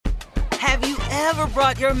Have you ever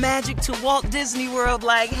brought your magic to Walt Disney World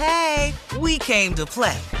like, hey, we came to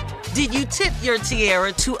play? Did you tip your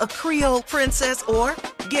tiara to a Creole princess or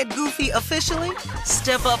get goofy officially?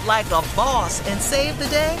 Step up like a boss and save the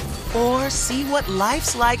day? Or see what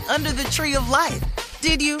life's like under the tree of life?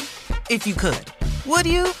 Did you? If you could. Would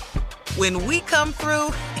you? When we come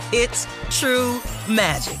through, it's true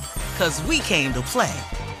magic. 'Cause we came to play.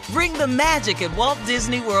 Bring the magic at Walt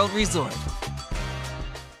Disney World Resort.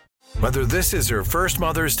 Whether this is her first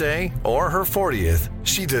Mother's Day or her 40th,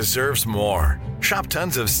 she deserves more. Shop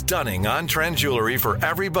tons of stunning on-trend jewelry for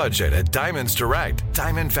every budget at Diamonds Direct.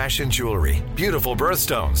 Diamond fashion jewelry, beautiful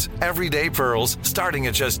birthstones, everyday pearls starting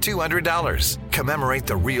at just $200. Commemorate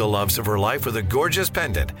the real loves of her life with a gorgeous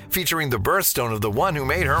pendant featuring the birthstone of the one who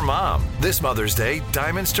made her mom. This Mother's Day,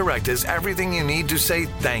 Diamonds Direct is everything you need to say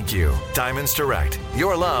thank you. Diamonds Direct.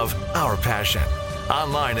 Your love, our passion.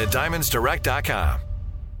 Online at diamondsdirect.com.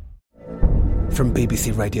 From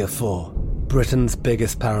BBC Radio 4, Britain's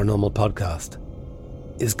biggest paranormal podcast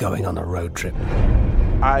is going on a road trip.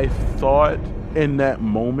 I thought in that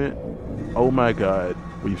moment, oh my God,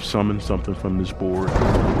 we've summoned something from this board.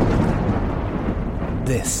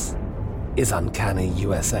 This is Uncanny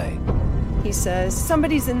USA. He says,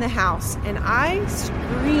 somebody's in the house, and I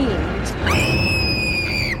screamed.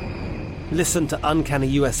 Listen to Uncanny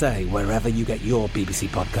USA wherever you get your BBC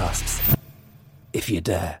podcasts, if you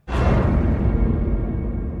dare.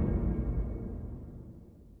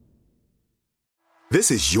 This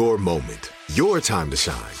is your moment, your time to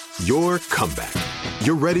shine, your comeback.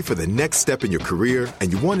 You're ready for the next step in your career,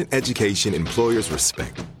 and you want an education employers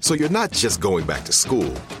respect. So you're not just going back to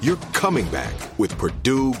school, you're coming back with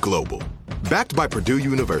Purdue Global. Backed by Purdue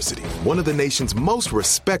University, one of the nation's most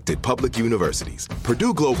respected public universities,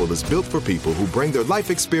 Purdue Global is built for people who bring their life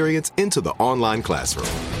experience into the online classroom.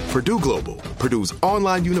 Purdue Global, Purdue's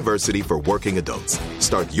online university for working adults.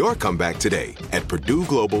 Start your comeback today at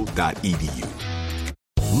purdueglobal.edu.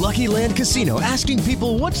 Lucky Land Casino, asking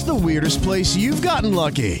people, what's the weirdest place you've gotten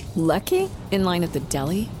lucky? Lucky? In line at the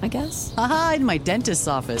deli, I guess? Aha, in my dentist's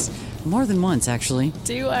office. More than once, actually.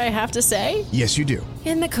 Do I have to say? Yes, you do.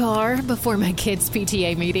 In the car before my kids'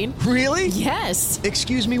 PTA meeting. Really? Yes.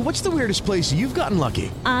 Excuse me, what's the weirdest place you've gotten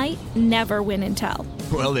lucky? I never win and tell.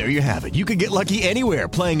 Well, there you have it. You can get lucky anywhere,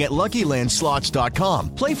 playing at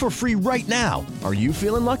LuckyLandSlots.com. Play for free right now. Are you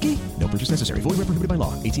feeling lucky? No purchase necessary. Void where prohibited by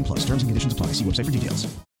law. 18 plus. Terms and conditions apply. See website for details.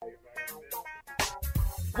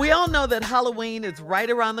 We all know that Halloween is right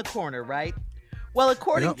around the corner, right? Well,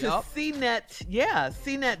 according to CNET.com,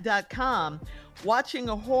 watching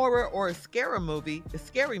a horror or a scary movie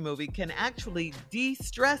can actually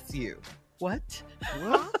de-stress you. What?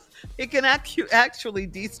 It can actually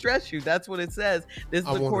de-stress you. That's what it says. This is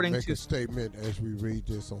according to... I want to make a statement as we read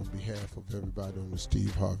this on behalf of everybody on the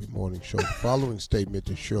Steve Harvey Morning Show. The following statement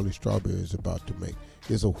that Shirley Strawberry is about to make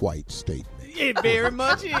is a white statement. It very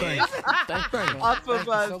much is. Thank you. Off of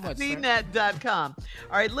CNET.com.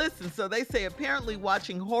 All right, listen. So they say apparently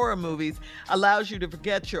watching horror movies allows you to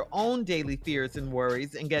forget your own daily fears and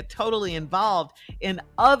worries and get totally involved in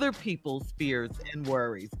other people's fears and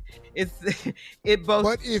worries.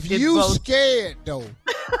 But if you scared though,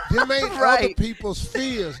 them ain't right. Other people's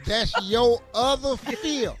fears. That's your other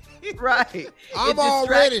fear. Right. I'm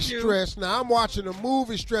already stressed now. I'm watching a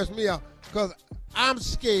movie stress me out because I'm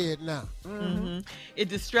scared now. Mm-hmm. It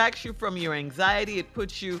distracts you from your anxiety. It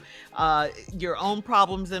puts you your own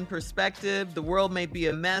problems in perspective. The world may be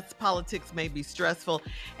a mess. Politics may be stressful.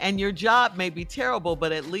 And your job may be terrible,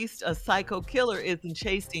 but at least a psycho killer isn't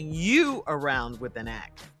chasing you around with an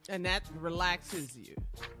axe. And that relaxes you.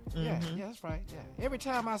 Mm-hmm. Yeah, that's right. Yeah. Every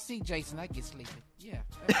time I see Jason, I get sleepy. Yeah.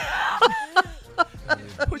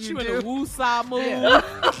 Put you in a woo-saw mood. Yeah.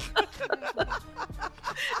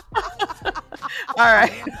 All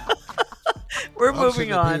right. We're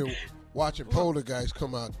moving on. Watching Poltergeist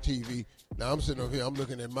come out TV. Now I'm sitting over here. I'm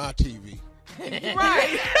looking at my TV.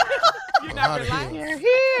 Right. You're not relaxed. You're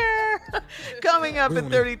here. Coming up at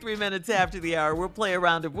 33 minutes after the hour, we'll play a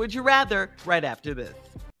round of Would You Rather right after this.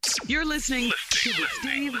 You're listening to the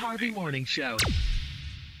Steve Harvey Morning Show.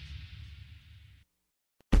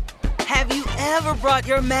 Have you ever brought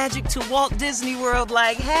your magic to Walt Disney World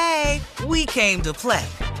like, hey, we came to play?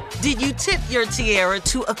 Did you tip your tiara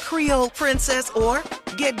to a Creole princess or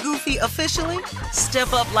get goofy officially?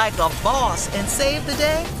 Step up like a boss and save the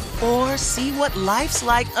day? Or see what life's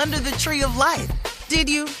like under the tree of life? Did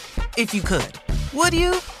you? If you could. Would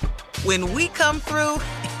you? When we come through,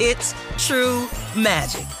 it's true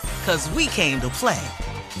magic. 'Cause we came to play.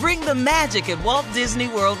 Bring the magic at Walt Disney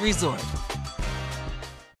World Resort.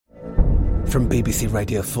 From BBC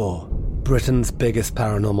Radio 4, Britain's biggest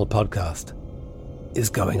paranormal podcast is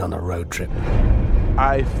going on a road trip.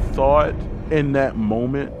 I thought in that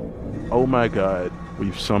moment, oh my God,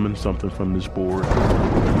 we've summoned something from this board.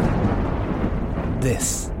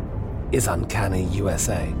 This is Uncanny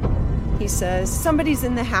USA. He says, somebody's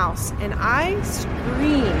in the house, and I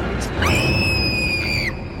screamed.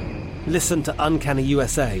 Listen to Uncanny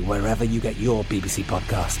USA wherever you get your BBC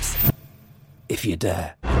podcasts, if you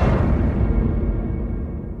dare.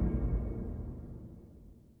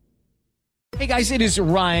 Hey guys, it is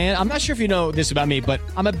Ryan. I'm not sure if you know this about me, but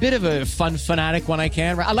I'm a bit of a fun fanatic when I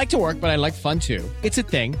can. I like to work, but I like fun too. It's a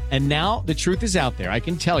thing. And now the truth is out there. I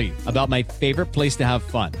can tell you about my favorite place to have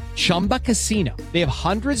fun. Chumba Casino. They have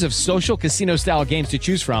hundreds of social casino style games to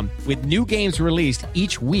choose from with new games released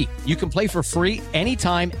each week. You can play for free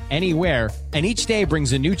anytime, anywhere. And each day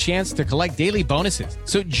brings a new chance to collect daily bonuses.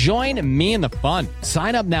 So join me in the fun.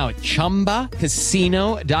 Sign up now at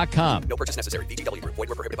ChumbaCasino.com. No purchase necessary. VGW Group. Void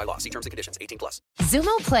where prohibited by law. See terms and conditions. 18+.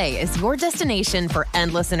 Xumo Play is your destination for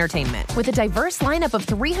endless entertainment. With a diverse lineup of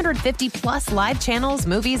 350+ live channels,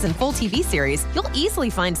 movies, and full TV series, you'll easily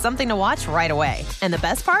find something to watch right away. And the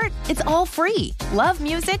best part? It's all free. Love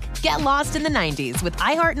music? Get lost in the 90s with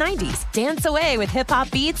iHeart 90s. Dance away with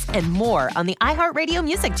hip-hop beats and more on the iHeartRadio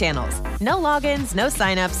music channels. No logins, no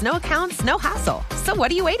signups, no accounts, no hassle. So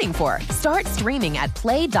what are you waiting for? Start streaming at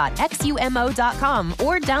play.xumo.com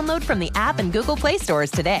or download from the app and Google Play stores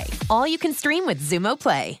today. All you can stream with Xumo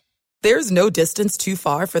Play. There's no distance too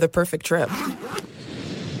far for the perfect trip.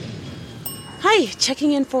 Hi,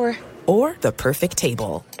 checking in for... Or the perfect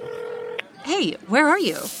table. Hey, where are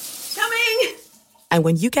you? Coming! And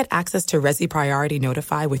when you get access to Resi Priority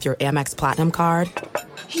Notify with your Amex Platinum card...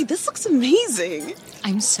 Hey, this looks amazing.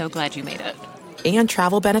 I'm so glad you made it. And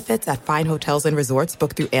travel benefits at fine hotels and resorts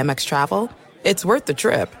booked through Amex Travel, it's worth the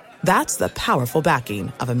trip. That's the powerful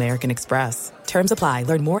backing of American Express. Terms apply.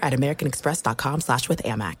 Learn more at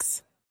americanexpress.com/withAmex.